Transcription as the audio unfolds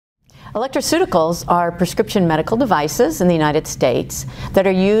Electroceuticals are prescription medical devices in the United States that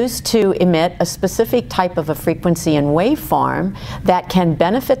are used to emit a specific type of a frequency and waveform that can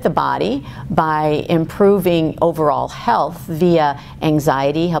benefit the body by improving overall health via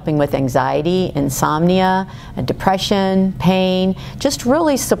anxiety, helping with anxiety, insomnia, depression, pain, just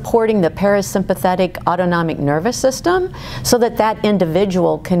really supporting the parasympathetic autonomic nervous system so that that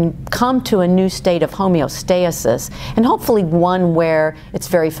individual can come to a new state of homeostasis, and hopefully one where it's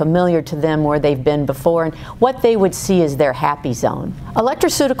very familiar to them where they've been before, and what they would see as their happy zone.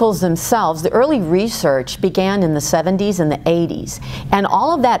 Electroceuticals themselves, the early research began in the 70s and the 80s, and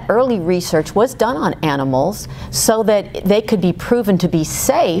all of that early research was done on animals so that they could be proven to be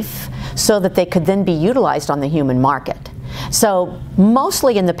safe so that they could then be utilized on the human market. So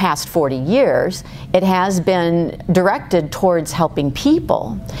mostly in the past 40 years, it has been directed towards helping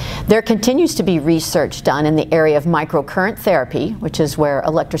people. There continues to be research done in the area of microcurrent therapy, which is where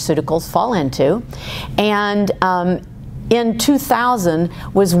electroceuticals fall into. And in 2000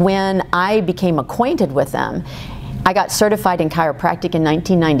 was when I became acquainted with them. I got certified in chiropractic in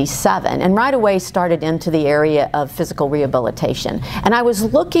 1997 and right away started into the area of physical rehabilitation. And I was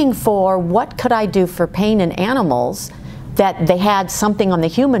looking for what could I do for pain in animals that they had something on the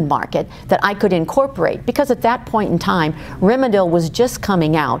human market that I could incorporate, because at that point in time Rimadyl was just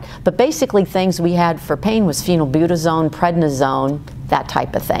coming out, but basically things we had for pain was phenylbutazone, prednisone, that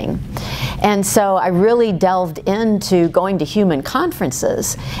type of thing. And so I really delved into going to human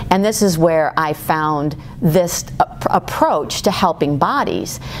conferences, and this is where I found this approach to helping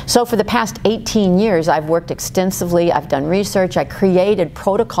bodies. So for the past 18 years I've worked extensively, I've done research, I created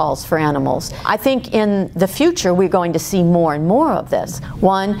protocols for animals. I think in the future we're going to see more and more of this.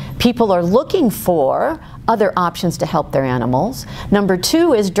 One, people are looking for other options to help their animals. Number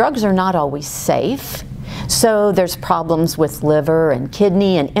two is drugs are not always safe. So there's problems with liver and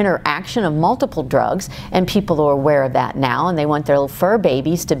kidney and interaction of multiple drugs, and people are aware of that now, and they want their little fur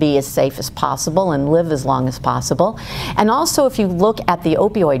babies to be as safe as possible and live as long as possible. And also, if you look at the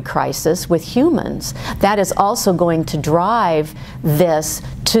opioid crisis with humans, that is also going to drive this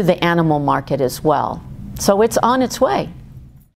to the animal market as well. So it's on its way.